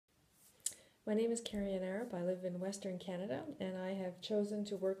My name is Carrie-Anne Arap. I live in Western Canada, and I have chosen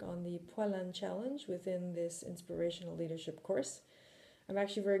to work on the Poilane Challenge within this inspirational leadership course. I'm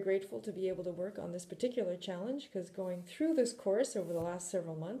actually very grateful to be able to work on this particular challenge because going through this course over the last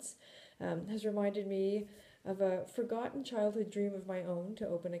several months has reminded me of a forgotten childhood dream of my own to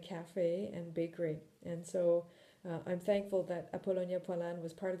open a cafe and bakery. And so I'm thankful that Apollonia Poilane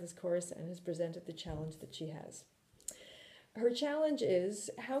was part of this course and has presented the challenge that she has. Her challenge is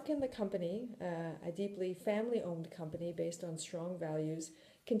how can the company, a deeply family owned company based on strong values,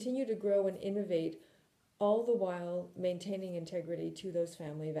 continue to grow and innovate all the while maintaining integrity to those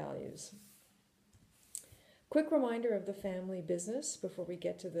family values? Quick reminder of the family business before we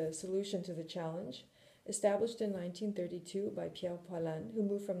get to the solution to the challenge. Established in 1932 by Pierre Poilane, who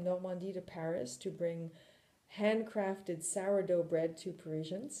moved from Normandy to Paris to bring handcrafted sourdough bread to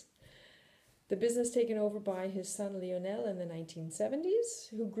Parisians. The business taken over by his son Lionel in the 1970s,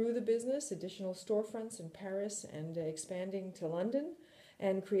 who grew the business, additional storefronts in Paris and expanding to London,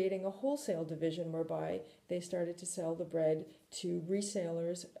 and creating a wholesale division whereby they started to sell the bread to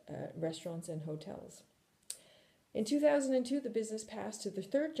resellers, restaurants, and hotels. In 2002, the business passed to the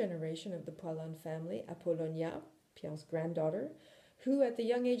third generation of the Poilane family, Apollonia, Pierre's granddaughter, who at the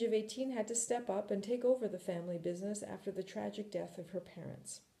young age of 18 had to step up and take over the family business after the tragic death of her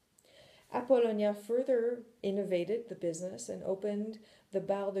parents. Apollonia further innovated the business and opened the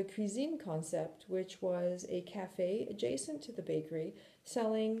bar de cuisine concept, which was a cafe adjacent to the bakery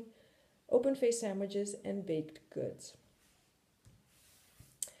selling open-faced sandwiches and baked goods.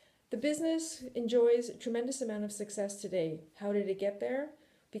 The business enjoys a tremendous amount of success today. How did it get there?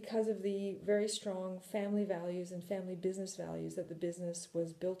 Because of the very strong family values and family business values that the business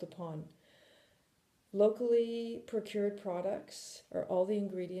was built upon. Locally procured products are all the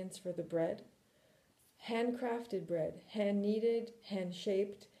ingredients for the bread. Handcrafted bread, hand-kneaded,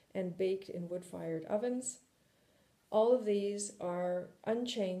 hand-shaped, and baked in wood-fired ovens. All of these are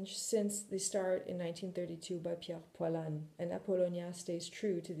unchanged since the start in 1932 by Pierre Poilane, and Apollonia stays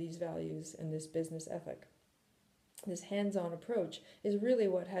true to these values and this business ethic. This hands-on approach is really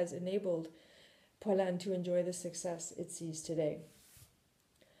what has enabled Poilane to enjoy the success it sees today.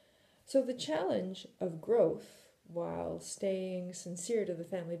 So the challenge of growth, while staying sincere to the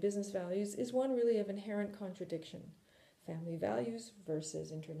family business values, is one really of inherent contradiction. Family values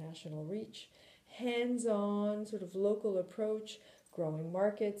versus international reach, hands-on sort of local approach, growing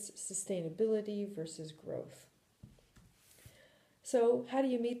markets, sustainability versus growth. So how do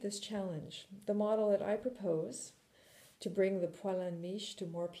you meet this challenge? The model that I propose to bring the Poilane Miche to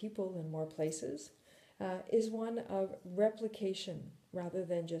more people and more places is one of replication rather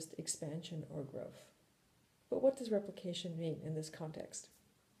than just expansion or growth. But what does replication mean in this context?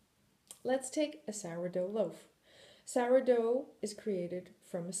 Let's take a sourdough loaf. Sourdough is created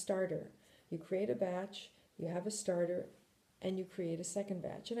from a starter. You create a batch, you have a starter, and you create a second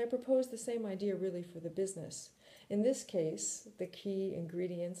batch. And I propose the same idea really for the business. In this case, the key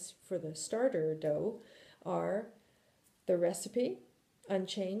ingredients for the starter dough are the recipe,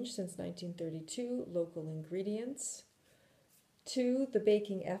 unchanged since 1932, local ingredients. 2, the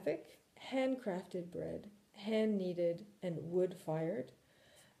baking ethic, handcrafted bread, hand-kneaded and wood-fired.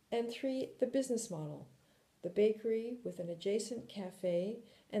 And 3, the business model, the bakery with an adjacent cafe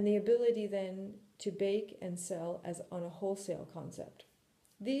and the ability then to bake and sell as on a wholesale concept.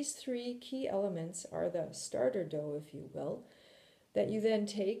 These 3 key elements are the starter dough, if you will, that you then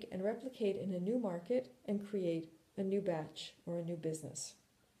take and replicate in a new market and create a new batch or a new business.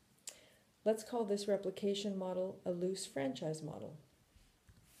 Let's call this replication model a loose franchise model.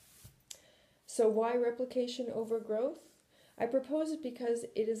 So why replication over growth? I propose it because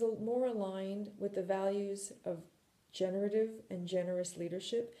it is more aligned with the values of generative and generous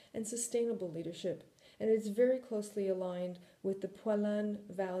leadership and sustainable leadership. And it's very closely aligned with the Poilane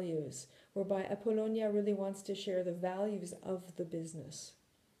values, whereby Apollonia really wants to share the values of the business.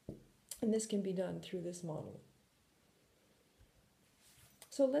 And this can be done through this model.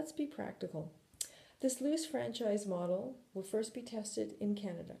 So let's be practical. This loose franchise model will first be tested in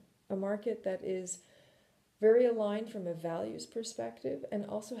Canada, a market that is very aligned from a values perspective and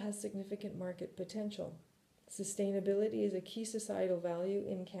also has significant market potential. Sustainability is a key societal value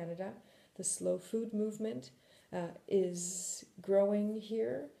in Canada. The slow food movement is growing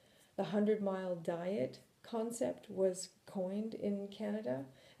here. The 100-mile diet concept was coined in Canada,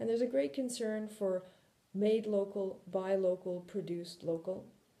 and there's a great concern for made local, buy local, produced local.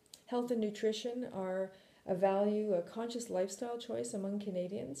 Health and nutrition are a value, a conscious lifestyle choice among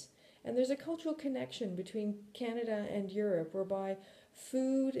Canadians. And there's a cultural connection between Canada and Europe whereby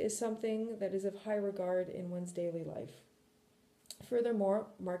food is something that is of high regard in one's daily life. Furthermore,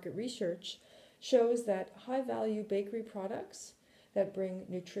 market research shows that high-value bakery products that bring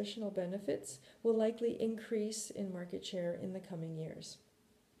nutritional benefits will likely increase in market share in the coming years.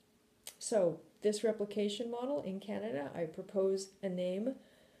 So, this replication model in Canada, I propose a name,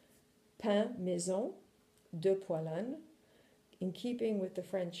 Pain Maison de Poilane, in keeping with the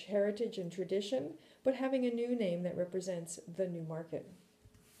French heritage and tradition, but having a new name that represents the new market.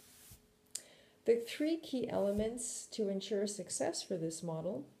 The three key elements to ensure success for this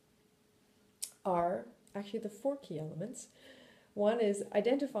model are actually the four key elements. One is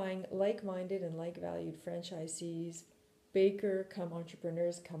identifying like-minded and like-valued franchisees, baker come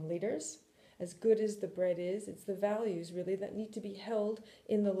entrepreneurs come leaders. As good as the bread is, it's the values really that need to be held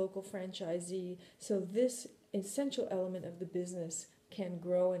in the local franchisee so this essential element of the business can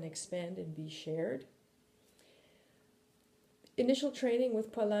grow and expand and be shared. Initial training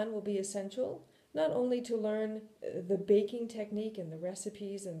with Poilane will be essential, not only to learn the baking technique and the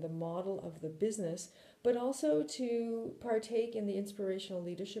recipes and the model of the business, but also to partake in the inspirational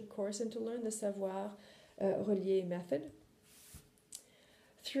leadership course and to learn the Savoir Relier method.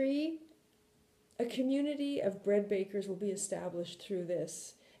 3, a community of bread bakers will be established through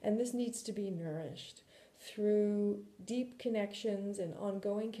this, and this needs to be nourished through deep connections and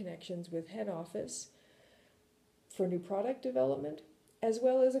ongoing connections with head office for new product development, as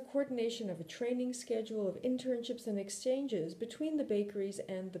well as a coordination of a training schedule of internships and exchanges between the bakeries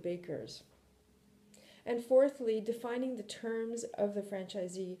and the bakers. And fourthly, defining the terms of the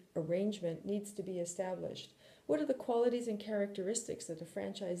franchisee arrangement needs to be established. What are the qualities and characteristics that a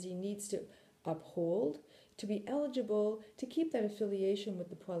franchisee needs to uphold to be eligible to keep that affiliation with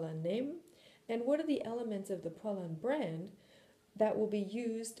the Poilane name? And what are the elements of the Poilane brand that will be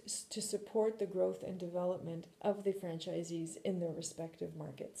used to support the growth and development of the franchisees in their respective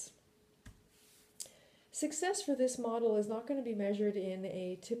markets? Success for this model is not going to be measured in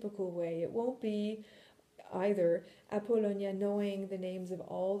a typical way. It won't be either Apollonia knowing the names of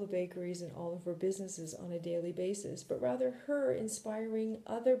all the bakeries and all of her businesses on a daily basis, but rather her inspiring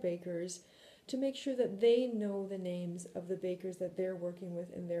other bakers to make sure that they know the names of the bakers that they're working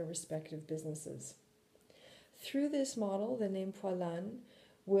with in their respective businesses. Through this model, the name Poilane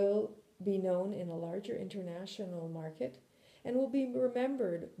will be known in a larger international market and will be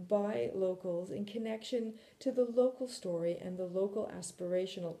remembered by locals in connection to the local story and the local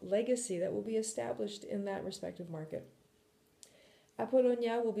aspirational legacy that will be established in that respective market.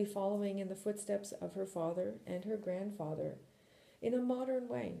 Apollonia will be following in the footsteps of her father and her grandfather in a modern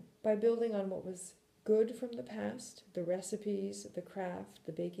way by building on what was good from the past, the recipes, the craft,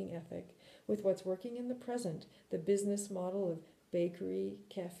 the baking ethic, with what's working in the present, the business model of bakery,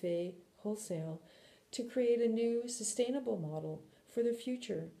 cafe, wholesale, to create a new sustainable model for the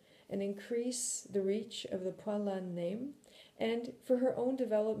future and increase the reach of the Poilane name, and for her own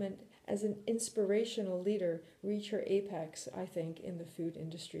development as an inspirational leader reach her apex, I think, in the food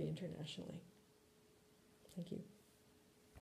industry internationally. Thank you.